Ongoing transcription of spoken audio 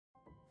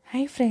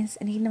Hi friends,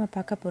 இன்றைக்கி நம்ம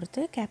பார்க்க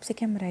போகிறது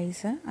கேப்சிகம்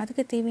ரைஸு.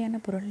 அதுக்கு தேவையான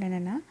பொருள்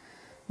என்னென்னா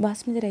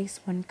பாஸ்மதி ரைஸ்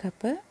 1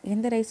 கப்பு.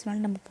 எந்த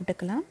ரைஸ்னாலும் நம்ம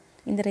போட்டுக்கலாம்,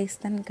 இந்த ரைஸ்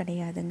தான்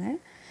கிடையாதுங்க.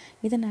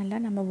 இதை நல்லா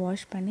நம்ம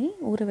வாஷ் பண்ணி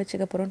ஊற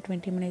வச்சுக்க போகிறோம்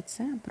 20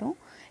 மினிட்ஸு. அப்புறம்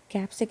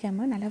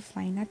கேப்சிகம்மை நல்லா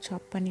ஃபைனாக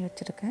சாப் பண்ணி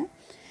வச்சுருக்கேன்.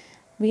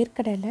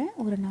 வேர்க்கடலை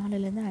ஒரு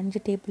 4லேருந்து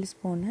 5 டேபிள்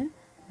ஸ்பூனு,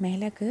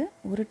 மிளகு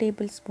 1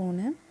 டேபிள்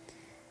ஸ்பூனு,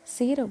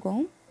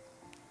 சீரகம்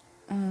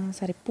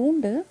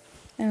பூண்டு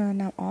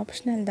நான்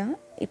ஆப்ஷனல் தான்,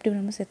 இப்படி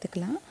நம்ம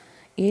சேர்த்துக்கலாம்.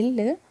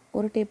 எள்ளு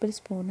 1 table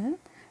spoon,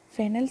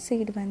 fennel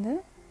seed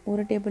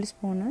 1 table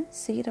spoon,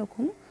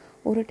 சீரகம்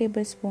 1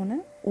 டேபிள் ஸ்பூனு,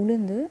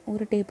 உளுந்து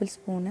 1 டேபிள்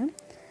ஸ்பூனு,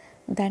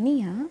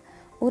 தனியா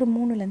ஒரு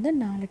 3லேருந்து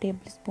 4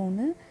 டேபிள்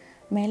ஸ்பூனு,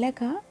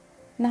 மிளகாய்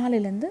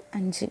 4லேருந்து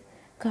 5,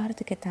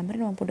 காரத்துக்கு ஏற்ற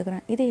மாதிரி நம்ம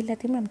போட்டுக்கிறோம். இது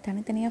எல்லாத்தையுமே நம்ம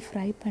தனித்தனியாக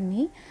ஃப்ரை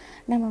பண்ணி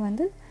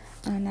நம்ம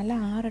நல்லா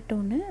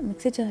ஆறட்டோன்னு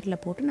மிக்ஸி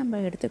ஜாரில் போட்டு நம்ம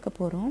எடுத்துக்க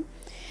போகிறோம்.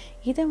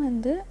 இதை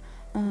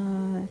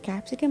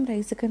கேப்சிகம்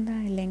ரைஸுக்குன்னு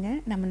தான் இல்லைங்க,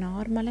 நம்ம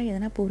நார்மலாக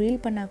எதனா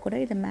பொரியல் பண்ணால் கூட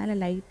இதை மேலே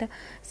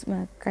லைட்டாக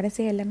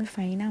கடைசியாக எல்லாமே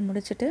ஃபைனாக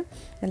முடிச்சுட்டு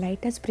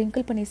லைட்டாக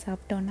ஸ்ப்ரிங்கிள் பண்ணி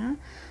சாப்பிட்டோன்னா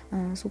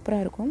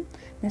சூப்பராக இருக்கும்.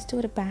 நெக்ஸ்ட்டு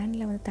ஒரு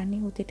பேனில் தண்ணி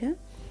ஊற்றிட்டு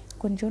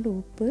கொஞ்சோண்டு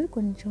உப்பு,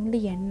 கொஞ்சோண்டு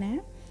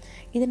எண்ணெய்,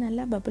 இது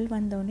நல்லா பபிள்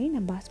வந்தோடனே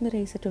நான் பாஸ்மதி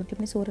ரைஸை 20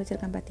 மினிட்ஸ் ஊற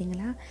வச்சுருக்கேன்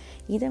பார்த்தீங்களா,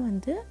 இதை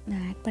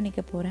நான் ஆட்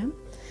பண்ணிக்க போகிறேன்.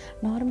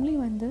 நார்மலி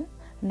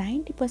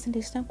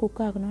 90% தான் குக்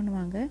ஆகணும்னு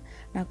வாங்க.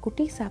 நான்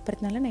குட்டி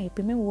சாப்பிட்றதுனால நான்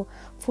எப்பயுமே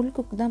ஃபுல்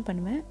குக் தான்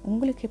பண்ணுவேன்.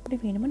 உங்களுக்கு எப்படி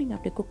வேணுமோ நீங்கள்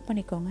அப்படி குக்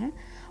பண்ணிக்கோங்க.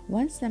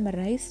 ஒன்ஸ் நம்ம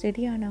ரைஸ்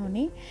ரெடி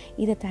ஆனவுடனே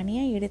இதை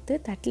தனியாக எடுத்து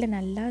தட்டில்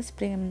நல்லா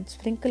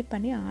ஸ்ப்ரிங்கிள்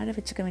பண்ணி ஆற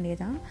வச்சுக்க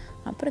வேண்டியதான்.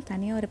 அப்புறம்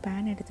தனியாக ஒரு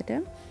பேன் எடுத்துகிட்டு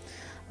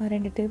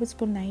 2 டேபிள்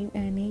ஸ்பூன்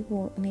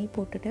நெய்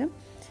போட்டுட்டு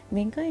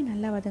வெங்காயம்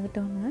நல்லா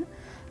வதங்கிட்டோன்னு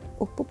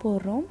உப்பு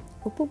போடுறோம்.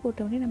 உப்பு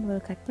போட்டோடனே நம்ம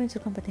கட் பண்ணி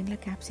வச்சுருக்கோம் பார்த்தீங்களா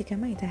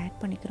கேப்சிகம்மை, இதை ஆட்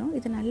பண்ணிக்கிறோம்.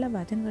 இது நல்லா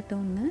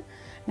வதங்கட்டோன்னு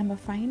நம்ம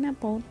ஃபைனாக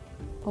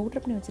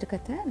பவுட்ரு பண்ணி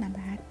வச்சுருக்கத நம்ம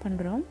ஆட்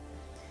பண்ணுறோம்.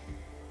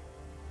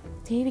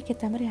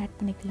 தேவைக்கேற்ற மாதிரி ஆட்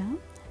பண்ணிக்கலாம்.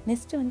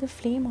 நெக்ஸ்ட்டு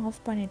ஃப்ளேம்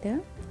ஆஃப் பண்ணிவிட்டு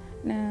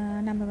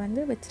நம்ம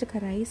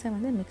வச்சுருக்க ரைஸை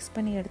மிக்ஸ்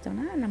பண்ணி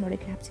எடுத்தோன்னா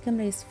நம்மளுடைய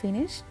கேப்சிகம் ரைஸ்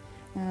ஃபினிஷ்.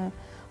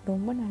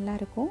 ரொம்ப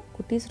நல்லாயிருக்கும்.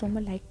 குட்டீஸ் ரொம்ப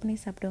லைக் பண்ணி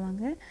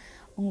சாப்பிடுவாங்க.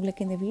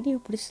 உங்களுக்கு இந்த வீடியோ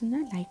பிடிச்சிருந்தா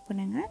லைக்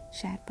பண்ணுங்கள்,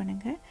 ஷேர்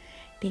பண்ணுங்கள்.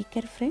 Take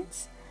care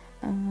friends.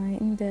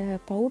 இந்த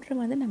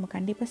பவுட்ரை நம்ம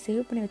கண்டிப்பாக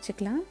சேவ் பண்ணி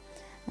வச்சுக்கலாம்,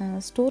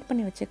 ஸ்டோர்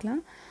பண்ணி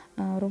வச்சுக்கலாம்.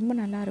 ரொம்ப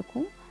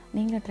நல்லாயிருக்கும்.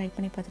 நீங்களும் ட்ரை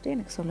பண்ணி பார்த்துட்டு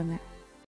எனக்கு சொல்லுங்கள்.